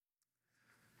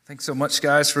Thanks so much,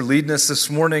 guys, for leading us this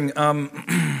morning.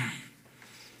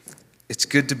 It's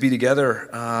good to be together,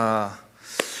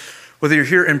 whether you're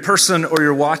here in person or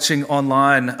you're watching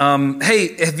online.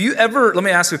 Hey, let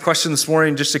me ask a question this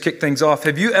morning just to kick things off.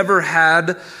 Have you ever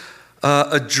had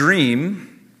a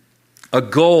dream, a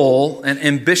goal, an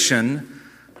ambition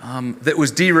that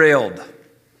was derailed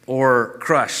or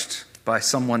crushed by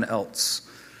someone else?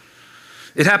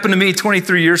 It happened to me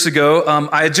 23 years ago.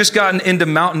 I had just gotten into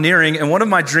mountaineering, and one of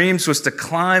my dreams was to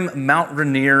climb Mount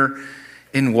Rainier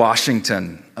in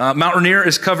Washington. Mount Rainier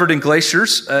is covered in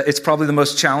glaciers. It's probably the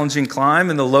most challenging climb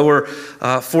in the lower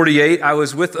 48. I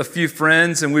was with a few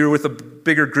friends, and we were with a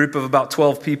bigger group of about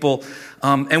 12 people.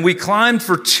 And we climbed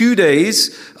for 2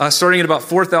 days, starting at about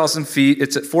 4,000 feet.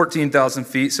 It's at 14,000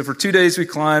 feet. So for 2 days, we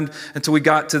climbed until we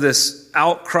got to this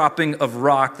outcropping of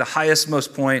rock, the highest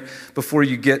most point before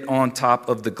you get on top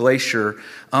of the glacier.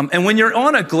 And when you're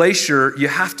on a glacier, you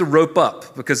have to rope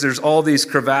up because there's all these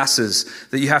crevasses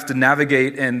that you have to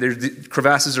navigate. And the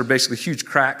crevasses are basically huge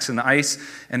cracks in the ice.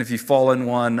 And if you fall in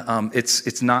one,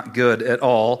 it's not good at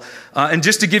all. And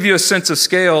just to give you a sense of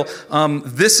scale,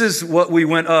 this is what we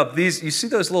went up. You see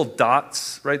those little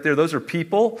dots right there? Those are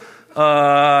people.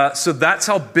 So that's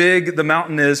how big the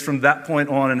mountain is from that point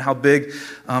on and how big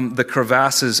the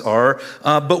crevasses are.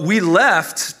 But we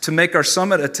left to make our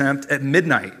summit attempt at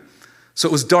midnight. So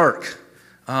it was dark.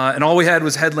 And all we had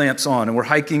was headlamps on. And we're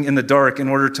hiking in the dark in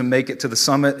order to make it to the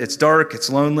summit. It's dark. It's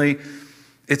lonely.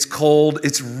 It's cold.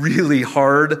 It's really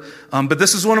hard. But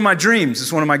this is one of my dreams.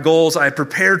 It's one of my goals. I had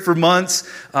prepared for months.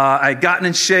 I had gotten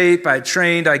in shape. I had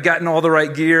trained. I had gotten all the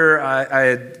right gear. I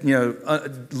had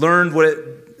learned what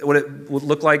it would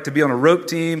look like to be on a rope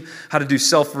team, how to do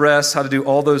self-rest, how to do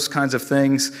all those kinds of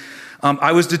things.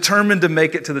 I was determined to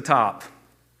make it to the top.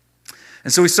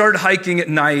 And so we started hiking at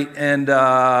night, and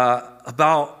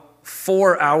about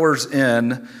 4 hours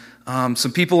in,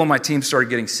 some people on my team started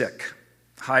getting sick.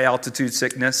 High altitude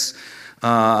sickness,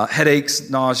 headaches,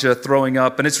 nausea, throwing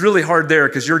up. And it's really hard there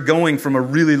because you're going from a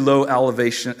really low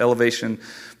elevation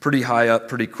pretty high up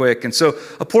pretty quick. And so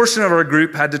a portion of our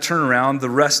group had to turn around. The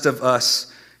rest of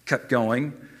us kept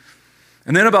going.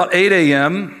 And then about 8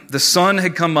 a.m., the sun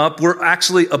had come up. We're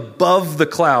actually above the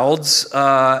clouds,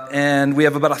 and we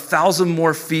have about 1,000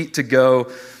 more feet to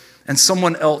go, and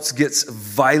someone else gets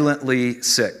violently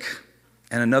sick,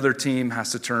 and another team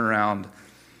has to turn around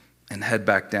and head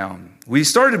back down. We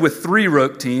started with 3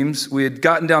 rope teams. We had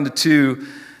gotten down to 2,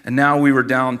 and now we were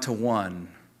down to 1.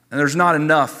 And there's not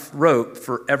enough rope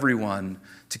for everyone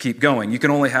to keep going. You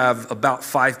can only have about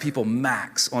 5 people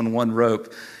max on one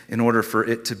rope in order for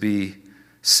it to be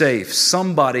safe.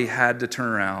 Somebody had to turn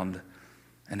around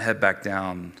and head back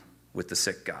down with the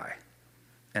sick guy.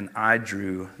 And I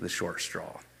drew the short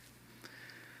straw.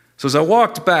 So as I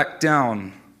walked back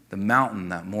down the mountain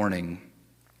that morning,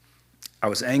 I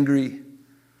was angry.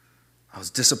 I was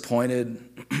disappointed.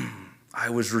 I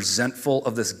was resentful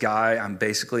of this guy I'm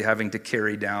basically having to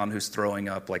carry down who's throwing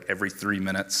up like every 3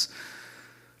 minutes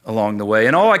along the way.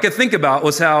 And all I could think about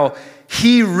was how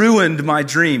he ruined my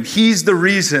dream. He's the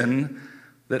reason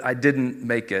that I didn't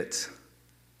make it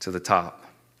to the top.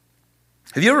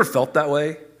 Have you ever felt that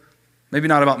way? Maybe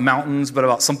not about mountains, but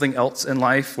about something else in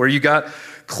life where you got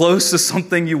close to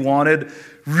something you wanted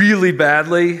really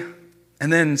badly,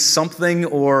 and then something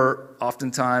or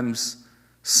oftentimes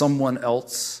someone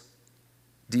else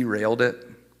derailed it?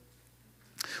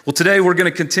 Well, today we're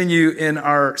going to continue in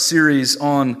our series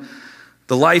on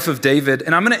the life of David,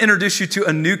 and I'm going to introduce you to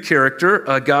a new character,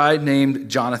 a guy named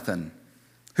Jonathan,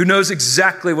 who knows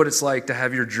exactly what it's like to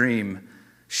have your dream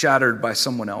shattered by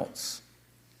someone else.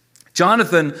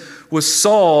 Jonathan was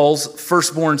Saul's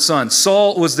firstborn son.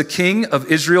 Saul was the king of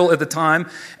Israel at the time,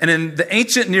 and in the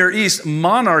ancient Near East,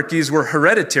 monarchies were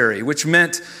hereditary, which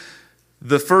meant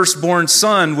the firstborn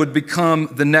son would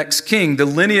become the next king. The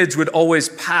lineage would always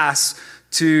pass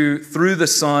through the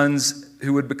sons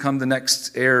who would become the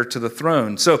next heir to the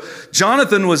throne. So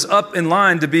Jonathan was up in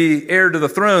line to be heir to the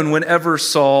throne whenever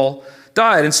Saul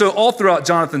died. And so all throughout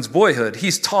Jonathan's boyhood,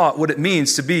 he's taught what it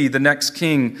means to be the next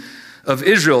king of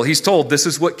Israel. He's told this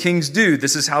is what kings do.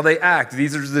 This is how they act.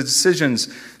 These are the decisions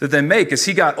that they make. As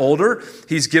he got older,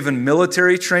 he's given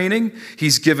military training.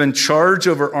 He's given charge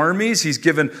over armies. He's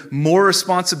given more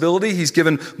responsibility. He's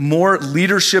given more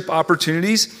leadership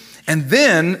opportunities. And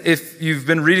then, if you've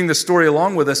been reading the story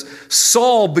along with us,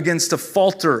 Saul begins to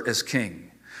falter as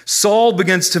king. Saul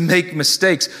begins to make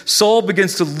mistakes. Saul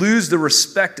begins to lose the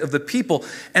respect of the people.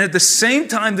 And at the same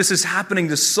time this is happening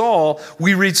to Saul,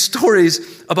 we read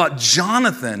stories about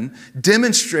Jonathan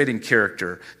demonstrating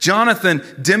character. Jonathan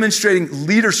demonstrating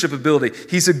leadership ability.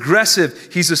 He's aggressive.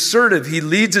 He's assertive. He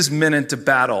leads his men into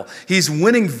battle. He's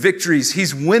winning victories.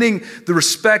 He's winning the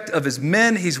respect of his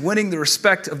men. He's winning the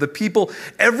respect of the people.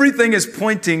 Everything is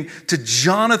pointing to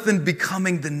Jonathan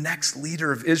becoming the next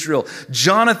leader of Israel.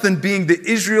 Jonathan being the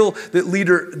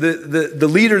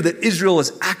leader that Israel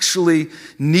is actually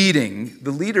needing,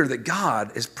 the leader that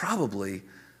God is probably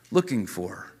looking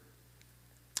for.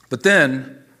 But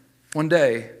then, one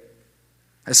day,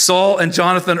 as Saul and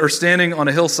Jonathan are standing on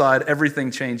a hillside,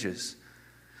 everything changes.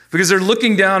 Because they're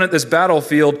looking down at this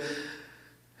battlefield,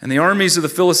 and the armies of the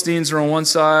Philistines are on one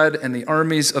side, and the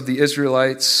armies of the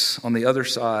Israelites on the other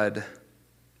side,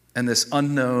 and this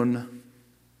unknown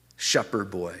shepherd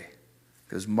boy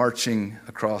goes marching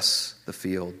across the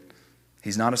field.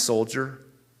 He's not a soldier.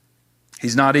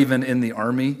 He's not even in the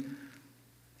army.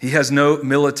 He has no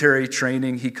military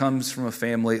training. He comes from a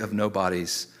family of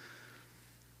nobodies.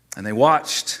 And they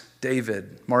watched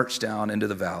David march down into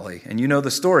the valley. And you know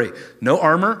the story. No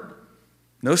armor,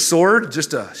 no sword,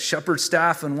 just a shepherd's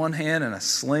staff in one hand and a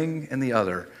sling in the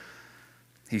other.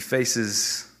 He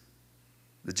faces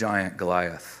the giant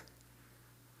Goliath.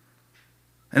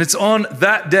 And it's on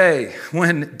that day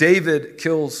when David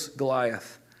kills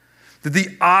Goliath that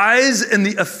the eyes and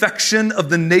the affection of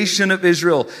the nation of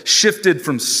Israel shifted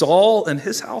from Saul and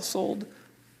his household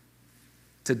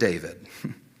to David.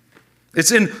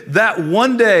 It's in that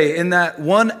one day, in that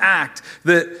one act,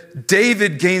 that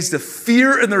David gains the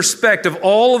fear and the respect of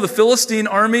all of the Philistine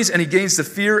armies, and he gains the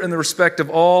fear and the respect of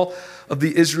all of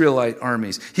the Israelite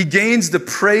armies. He gains the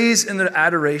praise and the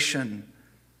adoration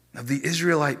of the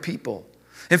Israelite people.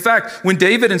 In fact, when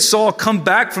David and Saul come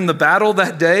back from the battle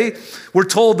that day, we're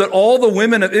told that all the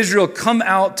women of Israel come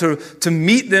out to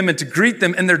meet them and to greet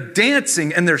them, and they're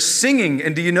dancing and they're singing.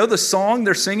 And do you know the song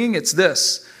they're singing? It's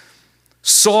this: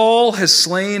 Saul has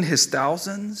slain his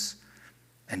thousands,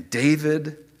 and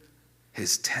David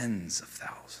his tens of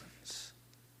thousands.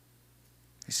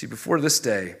 You see, before this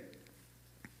day,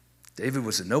 David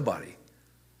was a nobody.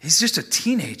 He's just a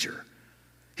teenager.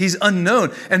 He's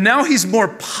unknown. And now he's more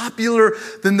popular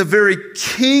than the very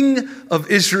king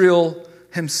of Israel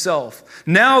himself.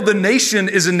 Now the nation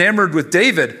is enamored with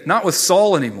David, not with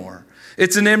Saul anymore.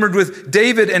 It's enamored with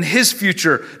David and his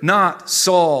future, not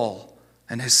Saul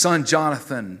and his son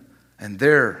Jonathan and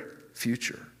their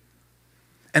future.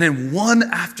 And in one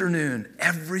afternoon,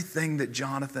 everything that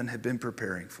Jonathan had been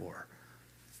preparing for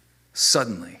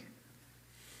suddenly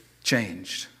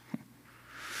changed.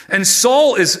 And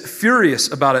Saul is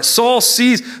furious about it. Saul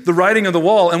sees the writing on the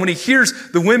wall, and when he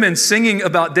hears the women singing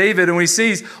about David, and when he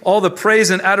sees all the praise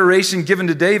and adoration given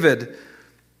to David,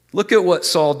 look at what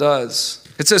Saul does.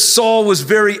 It says, Saul was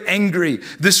very angry.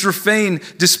 This refrain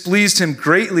displeased him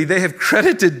greatly. They have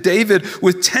credited David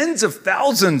with tens of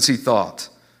thousands, he thought,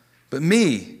 but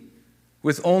me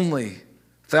with only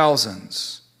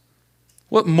thousands.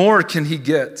 What more can he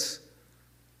get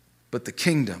but the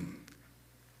kingdom?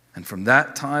 And from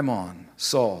that time on,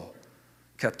 Saul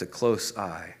kept a close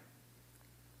eye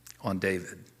on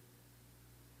David.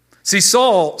 See,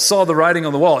 Saul saw the writing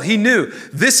on the wall. He knew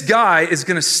this guy is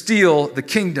going to steal the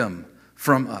kingdom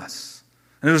from us.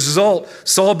 And as a result,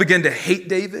 Saul began to hate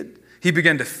David. He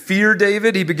began to fear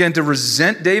David. He began to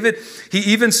resent David. He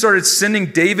even started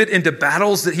sending David into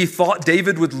battles that he thought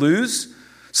David would lose,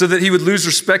 so that he would lose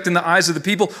respect in the eyes of the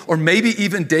people, or maybe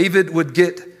even David would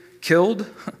get killed.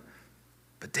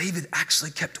 But David actually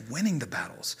kept winning the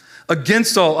battles.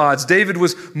 Against all odds, David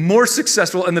was more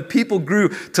successful, and the people grew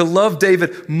to love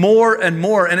David more and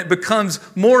more. And it becomes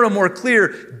more and more clear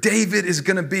David is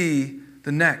going to be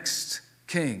the next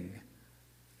king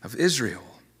of Israel.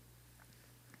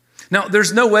 Now,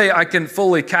 there's no way I can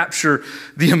fully capture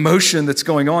the emotion that's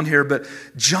going on here, but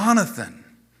Jonathan,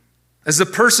 as the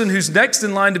person who's next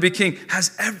in line to be king,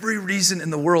 has every reason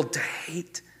in the world to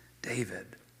hate David,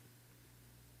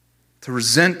 to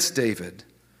resent David,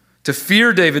 to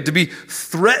fear David, to be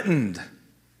threatened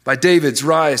by David's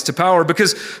rise to power.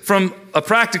 Because from a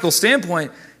practical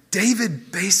standpoint,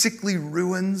 David basically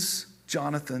ruins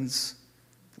Jonathan's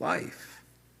life.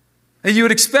 And you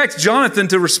would expect Jonathan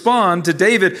to respond to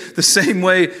David the same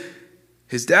way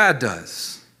his dad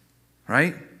does,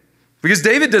 right? Because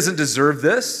David doesn't deserve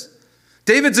this.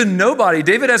 David's a nobody.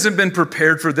 David hasn't been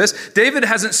prepared for this. David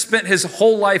hasn't spent his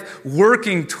whole life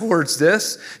working towards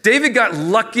this. David got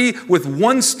lucky with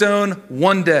one stone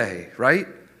one day, right?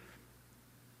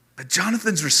 But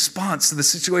Jonathan's response to the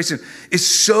situation is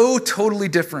so totally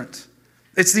different.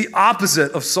 It's the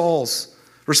opposite of Saul's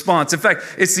response. In fact,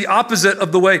 it's the opposite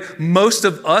of the way most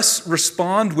of us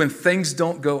respond when things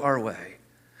don't go our way,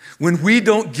 when we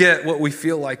don't get what we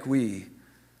feel like we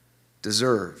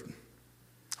deserve.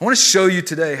 I want to show you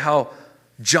today how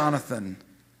Jonathan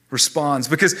responds,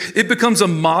 because it becomes a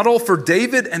model for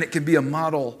David and it can be a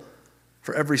model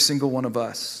for every single one of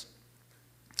us.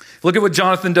 Look at what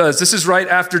Jonathan does. This is right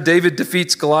after David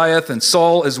defeats Goliath and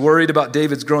Saul is worried about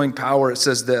David's growing power. It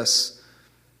says this: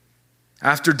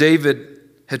 after David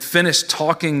had finished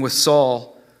talking with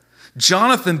Saul,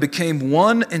 Jonathan became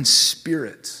one in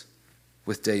spirit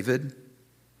with David,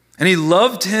 and he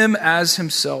loved him as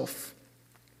himself.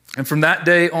 And from that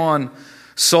day on,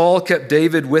 Saul kept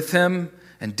David with him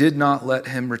and did not let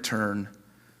him return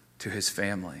to his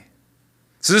family.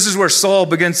 So this is where Saul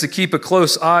begins to keep a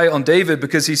close eye on David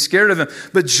because he's scared of him.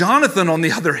 But Jonathan, on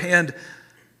the other hand,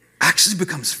 actually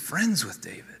becomes friends with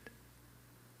David.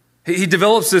 He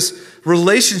develops this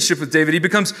relationship with David. He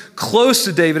becomes close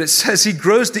to David. It says he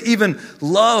grows to even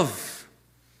love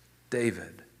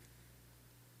David.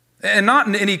 And not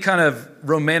in any kind of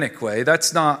romantic way.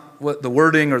 That's not what the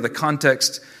wording or the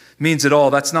context means at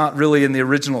all. That's not really in the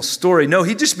original story. No,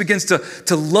 he just begins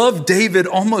to love David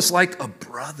almost like a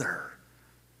brother.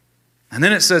 And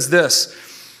then it says this: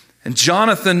 and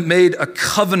Jonathan made a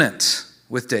covenant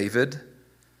with David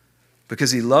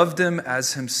because he loved him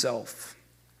as himself.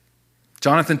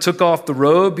 Jonathan took off the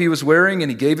robe he was wearing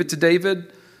and he gave it to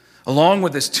David, along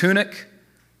with his tunic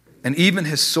and even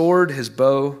his sword, his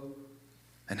bow,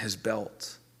 and his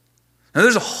belt. Now,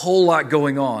 there's a whole lot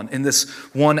going on in this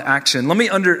one action. Let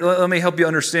me help you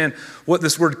understand what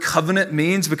this word covenant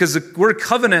means, because the word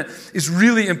covenant is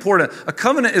really important. A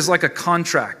covenant is like a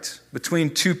contract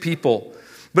between two people,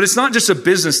 but it's not just a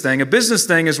business thing. A business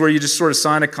thing is where you just sort of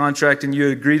sign a contract and you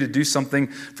agree to do something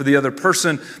for the other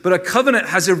person. But a covenant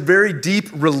has a very deep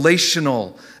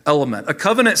relational element. A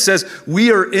covenant says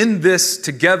we are in this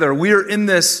together. We are in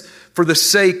this for the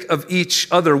sake of each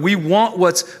other. We want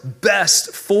what's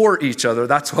best for each other.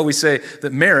 That's why we say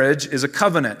that marriage is a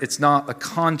covenant. It's not a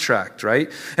contract,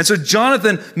 right? And so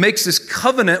Jonathan makes this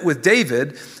covenant with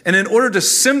David, and in order to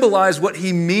symbolize what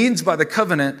he means by the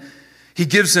covenant, he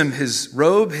gives him his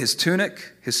robe, his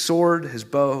tunic, his sword, his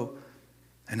bow,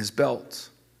 and his belt.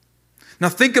 Now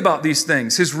think about these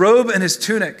things. His robe and his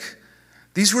tunic,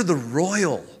 these were the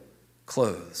royal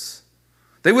clothes.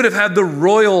 They would have had the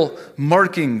royal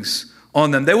markings on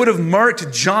them. They would have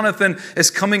marked Jonathan as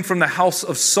coming from the house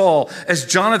of Saul, as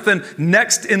Jonathan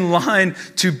next in line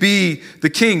to be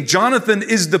the king. Jonathan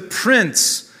is the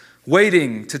prince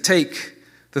waiting to take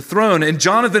the throne. And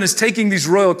Jonathan is taking these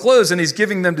royal clothes and he's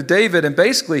giving them to David. And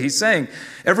basically he's saying,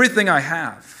 everything I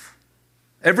have,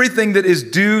 everything that is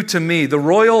due to me, the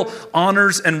royal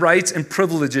honors and rights and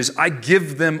privileges, I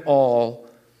give them all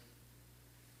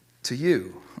to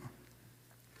you.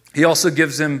 He also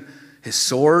gives him his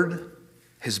sword,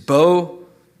 his bow,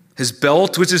 his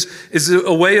belt, which is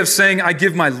a way of saying, I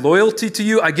give my loyalty to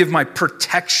you. I give my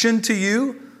protection to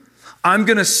you. I'm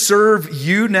going to serve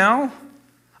you now.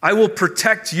 I will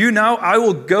protect you now. I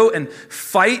will go and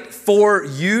fight for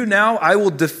you now. I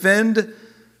will defend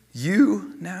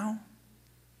you now.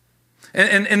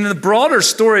 And in the broader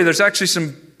story, there's actually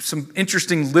some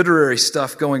interesting literary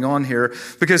stuff going on here,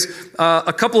 because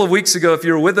a couple of weeks ago, if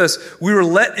you were with us, we were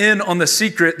let in on the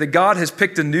secret that God has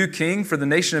picked a new king for the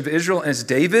nation of Israel, and it's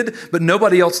David, but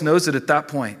nobody else knows it at that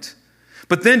point.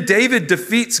 But then David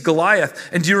defeats Goliath.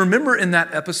 And do you remember in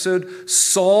that episode,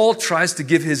 Saul tries to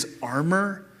give his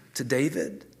armor to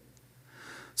David?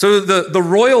 So the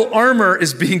royal armor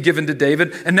is being given to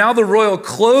David, and now the royal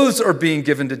clothes are being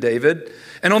given to David.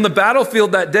 And on the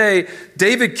battlefield that day,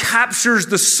 David captures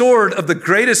the sword of the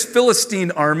greatest Philistine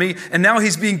army, and now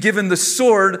he's being given the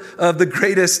sword of the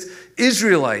greatest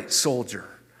Israelite soldier.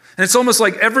 And it's almost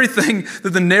like everything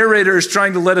that the narrator is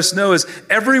trying to let us know is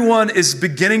everyone is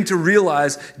beginning to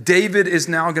realize David is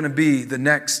now going to be the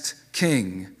next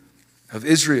king of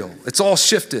Israel. It's all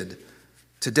shifted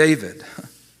to David.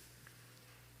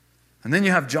 And then you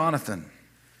have Jonathan,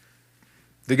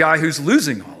 the guy who's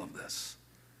losing all of this.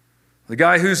 The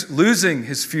guy who's losing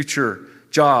his future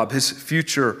job, his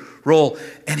future role,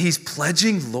 and he's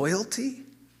pledging loyalty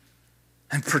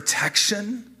and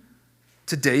protection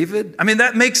to David. I mean,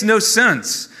 that makes no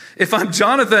sense. If I'm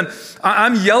Jonathan,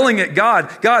 I'm yelling at God,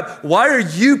 God, why are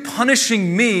you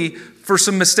punishing me for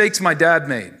some mistakes my dad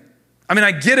made? I mean,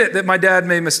 I get it that my dad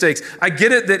made mistakes. I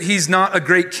get it that he's not a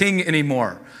great king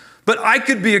anymore. But I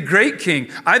could be a great king.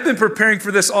 I've been preparing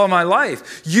for this all my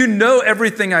life. You know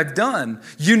everything I've done.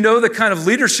 You know the kind of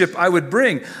leadership I would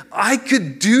bring. I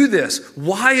could do this.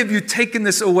 Why have you taken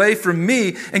this away from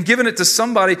me and given it to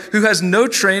somebody who has no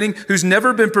training, who's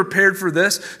never been prepared for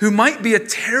this, who might be a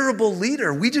terrible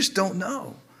leader? We just don't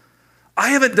know. I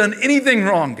haven't done anything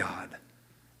wrong, God.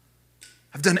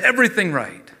 I've done everything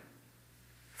right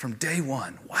from day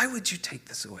one. Why would you take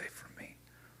this away from me?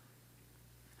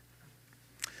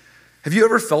 Have you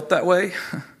ever felt that way?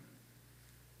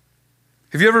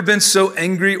 Have you ever been so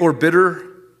angry or bitter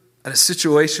at a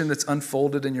situation that's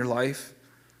unfolded in your life?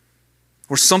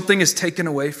 Where something is taken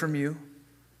away from you?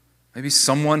 Maybe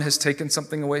someone has taken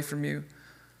something away from you?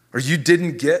 Or you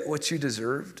didn't get what you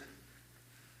deserved?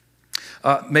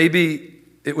 Maybe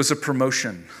it was a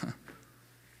promotion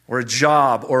or a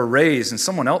job or a raise and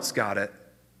someone else got it,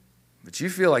 but you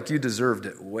feel like you deserved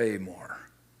it way more.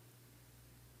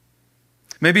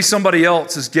 Maybe somebody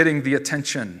else is getting the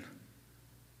attention,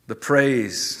 the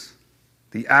praise,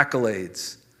 the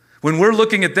accolades. When we're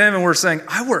looking at them and we're saying,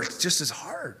 I worked just as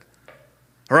hard,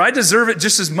 or I deserve it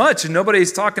just as much and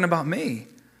nobody's talking about me.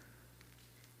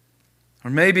 Or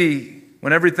maybe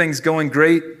when everything's going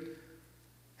great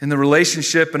in the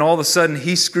relationship and all of a sudden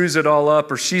he screws it all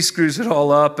up or she screws it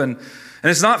all up and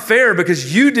it's not fair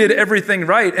because you did everything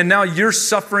right and now you're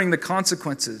suffering the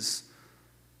consequences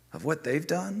of what they've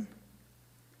done.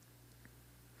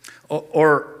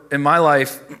 Or in my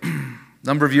life, a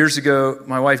number of years ago,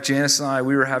 my wife Janice and I,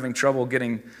 we were having trouble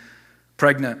getting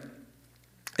pregnant.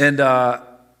 And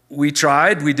we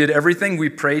tried, we did everything. We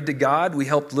prayed to God. We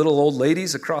helped little old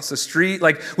ladies across the street.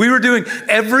 Like we were doing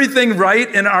everything right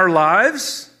in our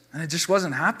lives, and it just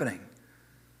wasn't happening.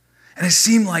 And it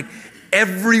seemed like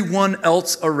everyone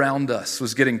else around us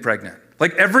was getting pregnant.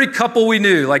 Like every couple we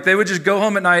knew, like they would just go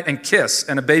home at night and kiss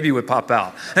and a baby would pop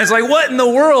out. And it's like, what in the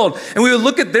world? And we would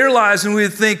look at their lives and we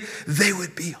would think they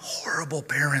would be horrible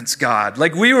parents, God.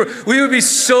 Like we would be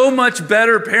so much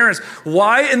better parents.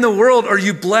 Why in the world are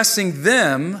you blessing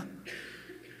them,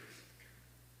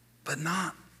 but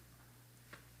not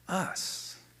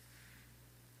us?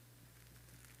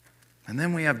 And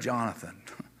then we have Jonathan,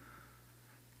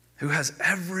 who has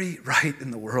every right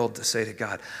in the world to say to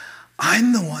God,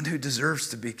 I'm the one who deserves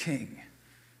to be king.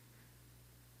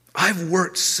 I've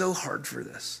worked so hard for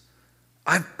this.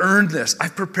 I've earned this.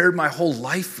 I've prepared my whole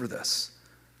life for this.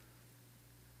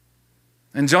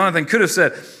 And Jonathan could have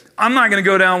said, I'm not going to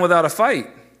go down without a fight,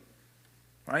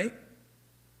 right?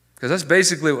 Because that's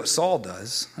basically what Saul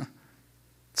does.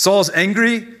 Saul's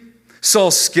angry.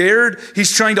 Saul's scared.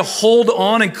 He's trying to hold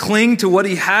on and cling to what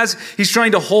he has. He's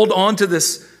trying to hold on to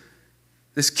this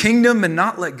kingdom and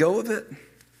not let go of it.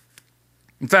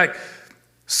 In fact,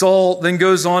 Saul then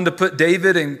goes on to put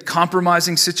David in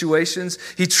compromising situations.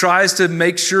 He tries to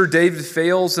make sure David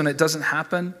fails and it doesn't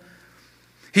happen.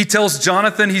 He tells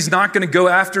Jonathan he's not going to go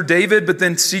after David, but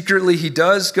then secretly he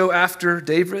does go after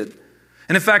David.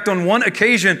 And in fact, on one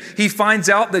occasion, he finds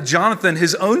out that Jonathan,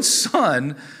 his own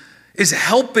son, is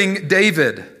helping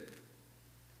David.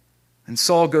 And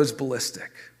Saul goes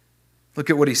ballistic. Look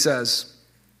at what he says.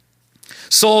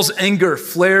 Saul's anger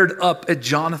flared up at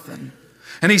Jonathan.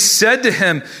 And he said to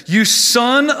him, you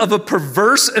son of a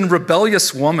perverse and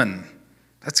rebellious woman.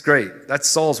 That's great. That's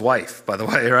Saul's wife, by the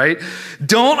way, right?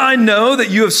 Don't I know that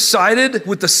you have sided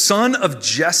with the son of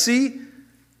Jesse?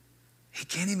 He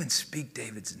can't even speak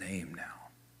David's name now.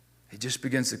 He just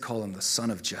begins to call him the son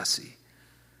of Jesse.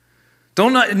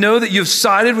 Don't I know that you've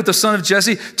sided with the son of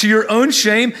Jesse to your own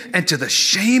shame and to the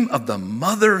shame of the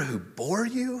mother who bore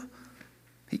you?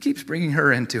 He keeps bringing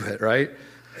her into it, right?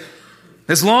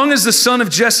 As long as the son of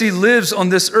Jesse lives on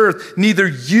this earth, neither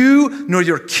you nor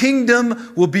your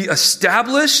kingdom will be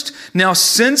established. Now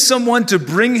send someone to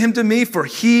bring him to me, for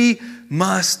he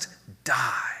must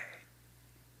die.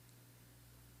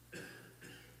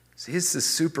 See, this is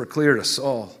super clear to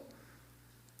Saul.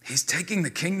 He's taking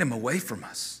the kingdom away from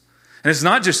us. And it's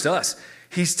not just us.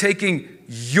 He's taking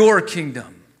your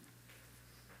kingdom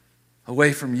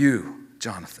away from you,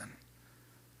 Jonathan.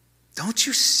 Don't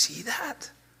you see that?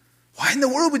 Why in the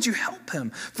world would you help him?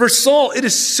 For Saul, it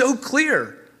is so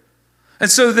clear.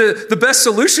 And so the best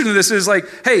solution to this is like,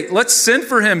 hey, let's send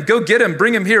for him. Go get him.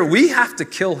 Bring him here. We have to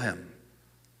kill him.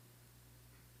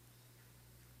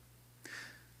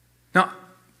 Now,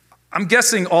 I'm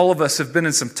guessing all of us have been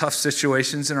in some tough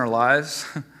situations in our lives.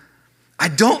 I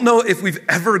don't know if we've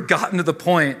ever gotten to the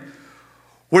point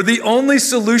where the only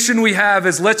solution we have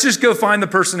is let's just go find the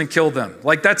person and kill them.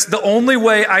 Like that's the only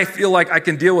way I feel like I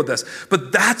can deal with this.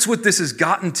 But that's what this has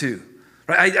gotten to,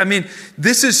 Right? I mean,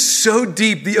 this is so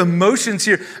deep, the emotions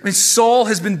here. I mean, Saul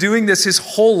has been doing this his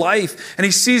whole life, and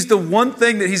he sees the one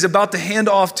thing that he's about to hand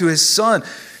off to his son.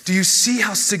 Do you see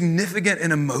how significant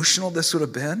and emotional this would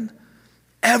have been?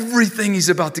 Everything he's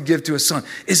about to give to his son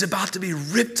is about to be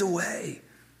ripped away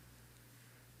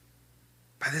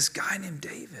by this guy named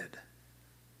David.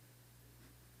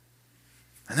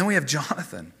 And then we have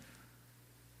Jonathan.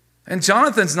 And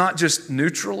Jonathan's not just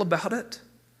neutral about it.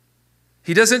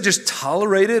 He doesn't just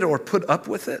tolerate it or put up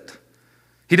with it.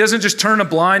 He doesn't just turn a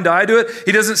blind eye to it.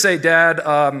 He doesn't say, Dad,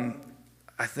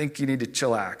 I think you need to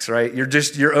chillax, right?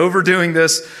 You're overdoing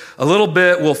this a little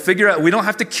bit. We'll figure out, we don't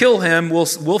have to kill him. We'll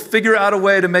figure out a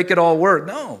way to make it all work.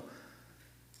 No.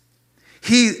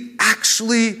 He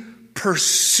actually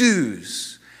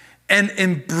pursues and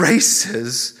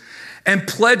embraces and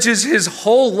pledges his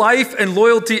whole life and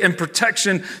loyalty and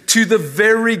protection to the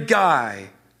very guy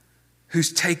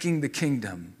who's taking the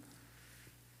kingdom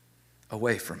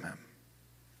away from him.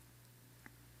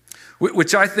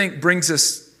 Which I think brings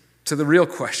us to the real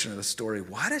question of the story.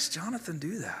 Why does Jonathan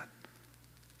do that?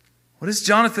 What does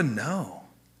Jonathan know?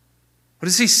 What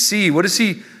does he see? What does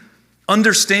he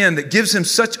understand that gives him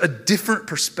such a different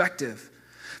perspective?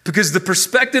 Because the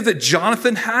perspective that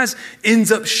Jonathan has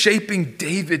ends up shaping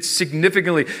David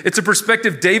significantly. It's a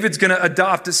perspective David's going to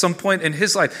adopt at some point in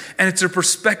his life. And it's a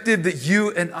perspective that you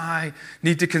and I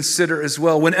need to consider as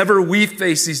well whenever we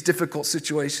face these difficult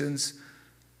situations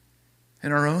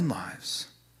in our own lives.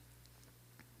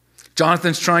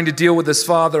 Jonathan's trying to deal with his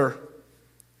father.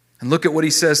 And look at what he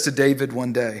says to David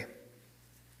one day.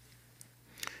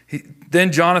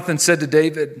 Then Jonathan said to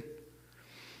David,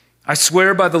 I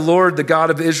swear by the Lord, the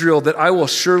God of Israel, that I will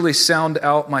surely sound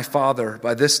out my father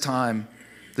by this time,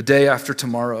 the day after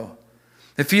tomorrow.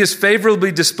 If he is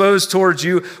favorably disposed towards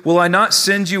you, will I not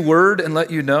send you word and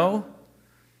let you know?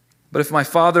 But if my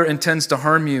father intends to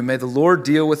harm you, may the Lord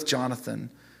deal with Jonathan,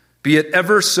 be it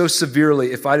ever so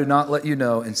severely, if I do not let you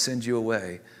know and send you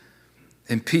away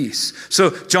in peace.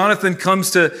 So Jonathan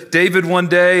comes to David one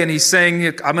day and he's saying,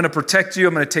 I'm going to protect you.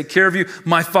 I'm going to take care of you.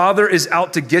 My father is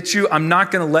out to get you. I'm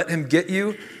not going to let him get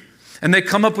you. And they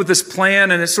come up with this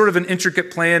plan, and it's sort of an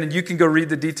intricate plan, and you can go read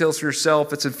the details for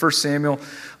yourself. It's in 1 Samuel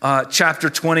chapter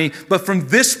 20. But from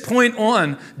this point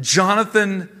on,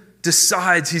 Jonathan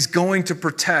decides he's going to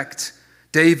protect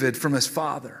David from his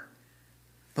father.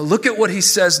 But look at what he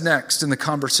says next in the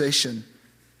conversation.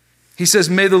 He says,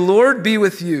 may the Lord be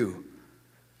with you,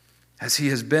 as he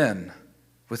has been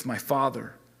with my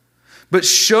father. But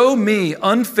show me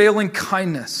unfailing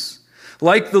kindness,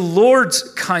 like the Lord's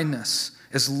kindness,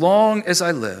 as long as I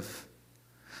live,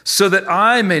 so that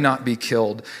I may not be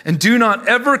killed. And do not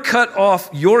ever cut off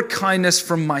your kindness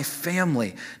from my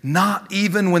family, not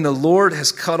even when the Lord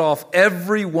has cut off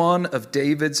every one of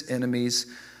David's enemies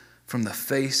from the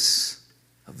face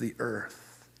of the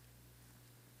earth.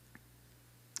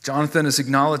 Jonathan is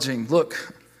acknowledging,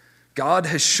 look, God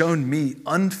has shown me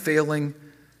unfailing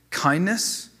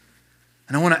kindness,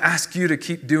 and I want to ask you to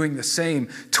keep doing the same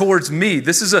towards me.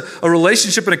 This is a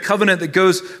relationship and a covenant that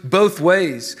goes both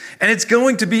ways, and it's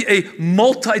going to be a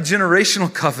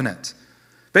multi-generational covenant.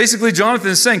 Basically, Jonathan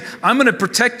is saying, I'm going to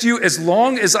protect you as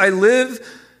long as I live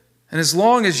and as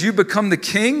long as you become the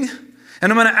king,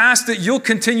 and I'm going to ask that you'll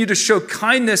continue to show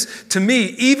kindness to me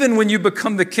even when you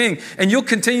become the king, and you'll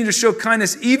continue to show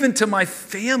kindness even to my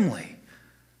family.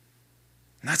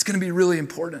 And that's going to be really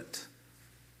important,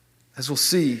 as we'll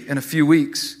see in a few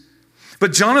weeks.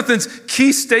 But Jonathan's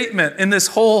key statement in this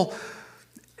whole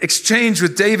exchange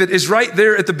with David is right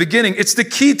there at the beginning. It's the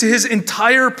key to his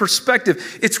entire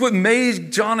perspective. It's what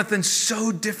made Jonathan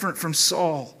so different from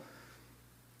Saul.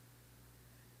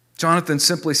 Jonathan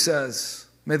simply says,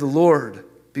 may the Lord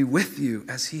be with you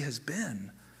as he has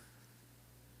been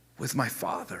with my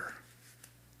father.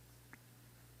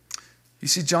 You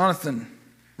see, Jonathan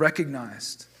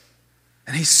recognized,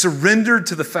 and he surrendered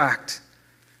to the fact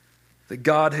that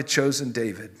God had chosen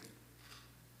David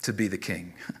to be the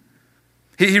king.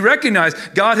 He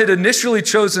recognized God had initially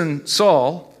chosen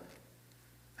Saul,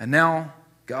 and now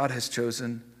God has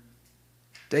chosen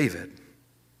David.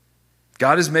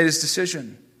 God has made his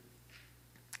decision.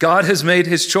 God has made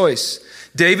his choice.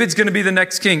 David's going to be the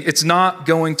next king. It's not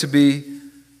going to be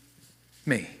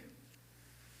me.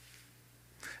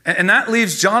 And that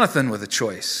leaves Jonathan with a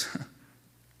choice.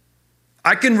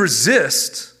 I can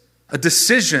resist a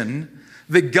decision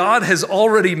that God has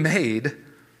already made,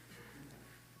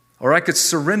 or I could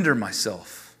surrender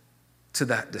myself to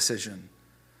that decision.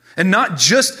 And not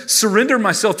just surrender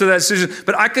myself to that decision,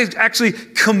 but I could actually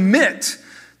commit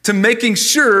to making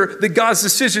sure that God's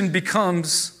decision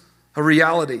becomes a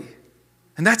reality.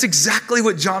 And that's exactly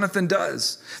what Jonathan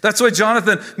does. That's why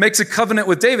Jonathan makes a covenant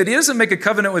with David. He doesn't make a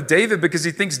covenant with David because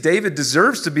he thinks David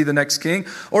deserves to be the next king,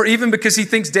 or even because he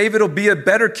thinks David will be a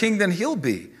better king than he'll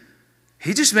be.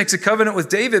 He just makes a covenant with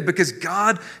David because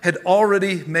God had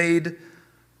already made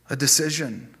a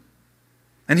decision.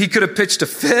 And he could have pitched a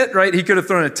fit, right? He could have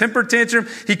thrown a temper tantrum.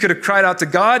 He could have cried out to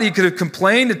God. He could have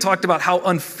complained and talked about how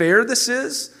unfair this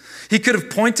is. He could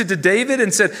have pointed to David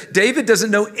and said, David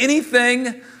doesn't know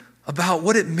anything about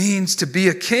what it means to be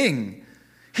a king.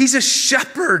 He's a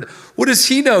shepherd. What does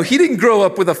he know? He didn't grow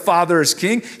up with a father as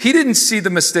king. He didn't see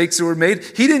the mistakes that were made.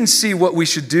 He didn't see what we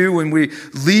should do when we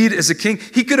lead as a king.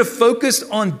 He could have focused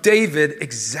on David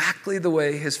exactly the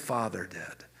way his father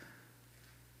did.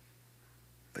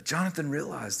 But Jonathan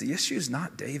realized the issue is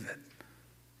not David.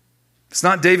 It's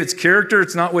not David's character.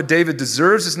 It's not what David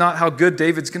deserves. It's not how good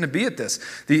David's going to be at this.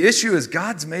 The issue is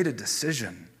God's made a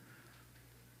decision.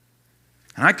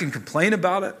 And I can complain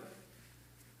about it.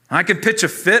 I can pitch a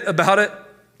fit about it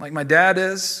like my dad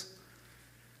is.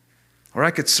 Or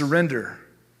I could surrender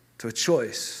to a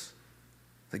choice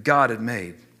that God had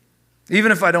made,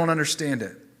 even if I don't understand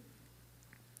it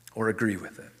or agree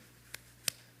with it.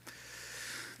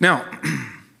 Now,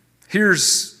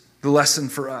 here's the lesson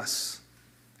for us.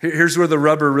 Here's where the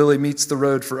rubber really meets the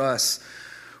road for us.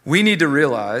 We need to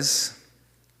realize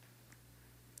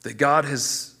that God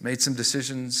has made some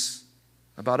decisions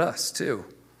about us too.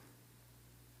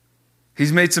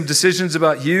 He's made some decisions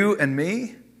about you and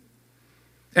me.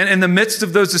 And in the midst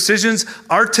of those decisions,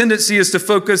 our tendency is to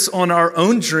focus on our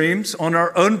own dreams, on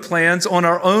our own plans, on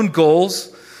our own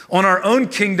goals, on our own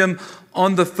kingdom,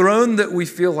 on the throne that we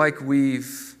feel like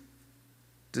we've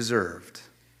deserved.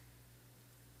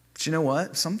 But you know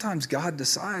what? Sometimes God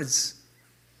decides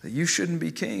that you shouldn't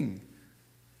be king,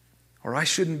 or I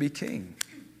shouldn't be king.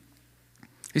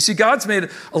 You see, God's made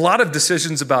a lot of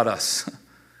decisions about us.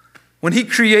 When he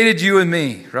created you and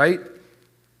me, right?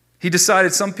 He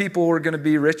decided some people were going to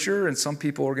be richer and some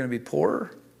people were going to be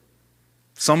poorer.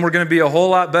 Some were going to be a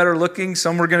whole lot better looking.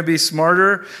 Some were going to be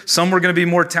smarter. Some were going to be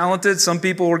more talented. Some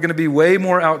people were going to be way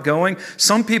more outgoing.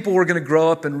 Some people were going to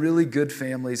grow up in really good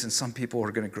families, and some people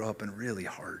were going to grow up in really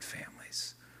hard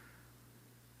families.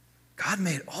 God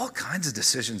made all kinds of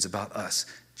decisions about us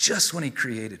just when he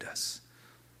created us.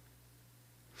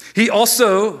 He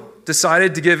also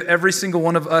decided to give every single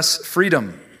one of us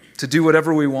freedom to do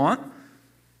whatever we want.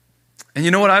 And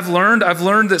you know what I've learned? I've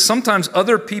learned that sometimes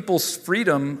other people's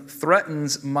freedom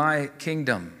threatens my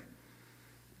kingdom.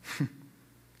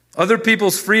 Other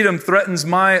people's freedom threatens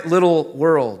my little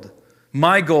world,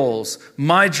 my goals,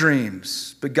 my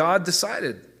dreams. But God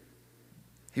decided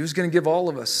he was going to give all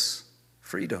of us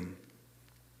freedom.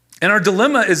 And our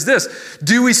dilemma is this: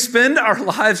 do we spend our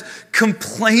lives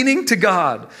complaining to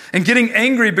God and getting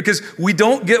angry because we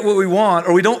don't get what we want,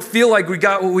 or we don't feel like we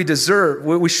got what we deserve,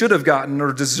 what we should have gotten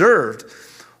or deserved?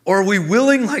 Or are we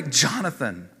willing, like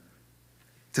Jonathan,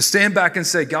 to stand back and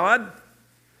say, God,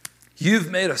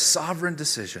 you've made a sovereign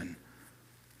decision,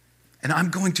 and I'm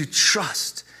going to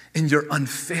trust in your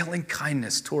unfailing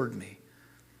kindness toward me?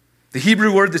 The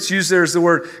Hebrew word that's used there is the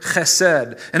word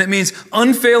chesed, and it means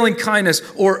unfailing kindness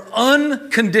or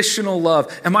unconditional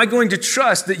love. Am I going to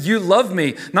trust that you love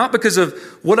me, not because of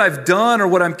what I've done or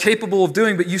what I'm capable of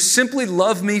doing, but you simply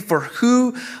love me for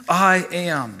who I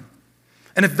am?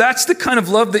 And if that's the kind of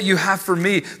love that you have for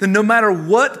me, then no matter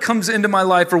what comes into my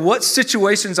life or what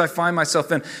situations I find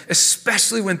myself in,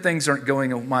 especially when things aren't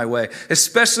going my way,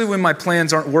 especially when my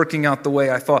plans aren't working out the way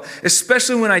I thought,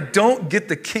 especially when I don't get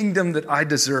the kingdom that I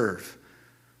deserve,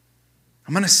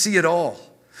 I'm going to see it all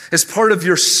as part of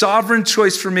your sovereign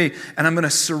choice for me, and I'm going to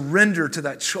surrender to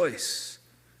that choice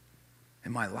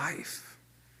in my life.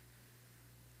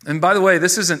 And by the way,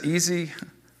 this isn't easy.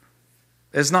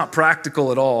 It's not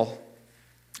practical at all.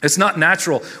 It's not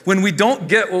natural. When we don't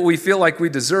get what we feel like we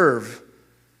deserve,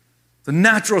 the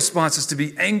natural response is to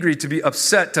be angry, to be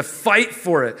upset, to fight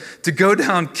for it, to go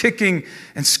down kicking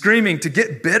and screaming, to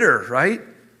get bitter, right?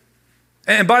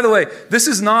 And by the way, this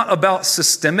is not about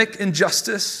systemic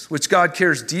injustice, which God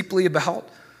cares deeply about.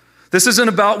 This isn't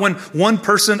about when one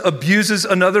person abuses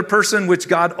another person, which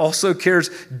God also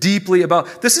cares deeply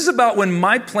about. This is about when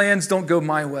my plans don't go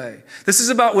my way. This is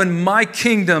about when my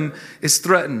kingdom is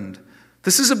threatened.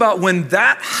 This is about when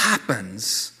that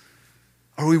happens,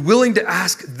 are we willing to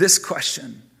ask this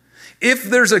question? If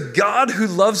there's a God who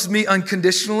loves me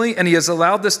unconditionally and he has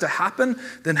allowed this to happen,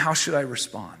 then how should I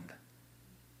respond?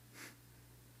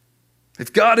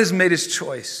 If God has made his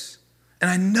choice and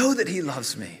I know that he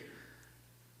loves me,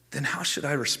 then how should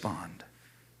I respond?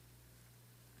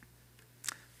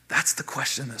 That's the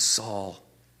question that Saul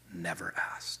never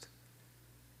asked.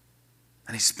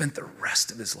 And he spent the rest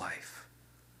of his life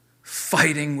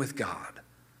fighting with God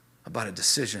about a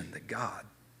decision that God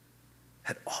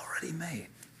had already made.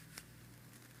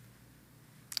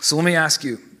 So let me ask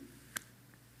you,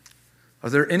 are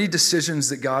there any decisions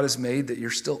that God has made that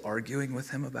you're still arguing with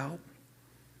him about?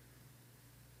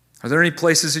 Are there any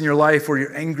places in your life where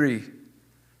you're angry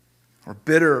or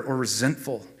bitter or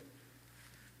resentful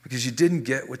because you didn't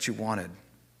get what you wanted,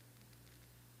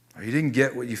 or you didn't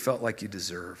get what you felt like you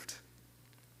deserved?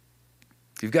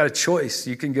 You've got a choice.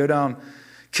 You can go down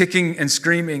kicking and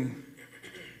screaming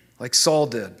like Saul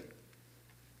did,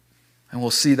 and we'll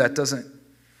see that doesn't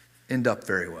end up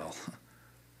very well.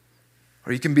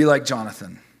 Or you can be like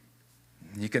Jonathan.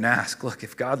 You can ask, look,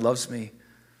 if God loves me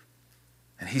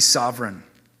and he's sovereign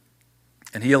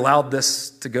and he allowed this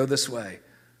to go this way,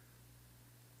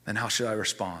 then how should I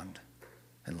respond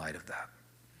in light of that?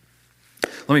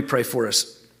 Let me pray for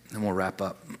us and we'll wrap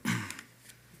up.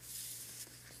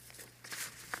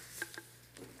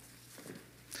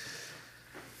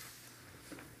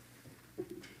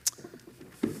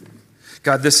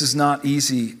 God, this is not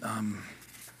easy. And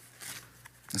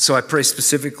so I pray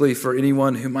specifically for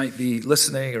anyone who might be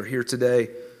listening or here today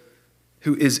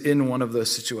who is in one of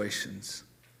those situations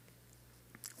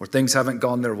where things haven't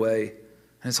gone their way.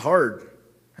 And it's hard.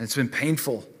 And it's been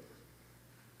painful.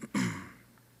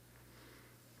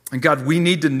 And God, we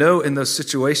need to know in those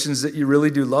situations that you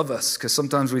really do love us, because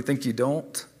sometimes we think you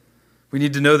don't. We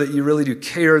need to know that you really do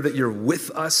care, that you're with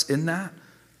us in that.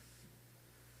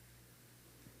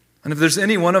 And if there's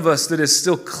any one of us that is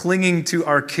still clinging to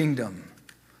our kingdom,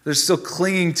 they're still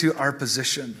clinging to our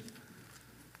position,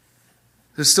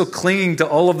 they're still clinging to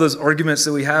all of those arguments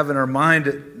that we have in our mind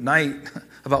at night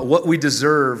about what we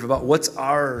deserve, about what's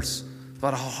ours,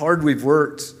 about how hard we've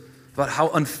worked, about how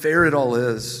unfair it all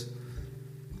is.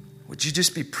 Would you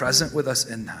just be present with us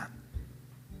in that?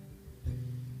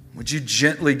 Would you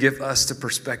gently give us the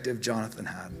perspective Jonathan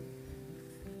had?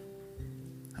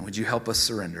 And would you help us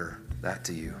surrender that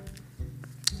to you?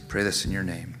 Pray this in your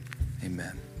name.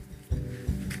 Amen.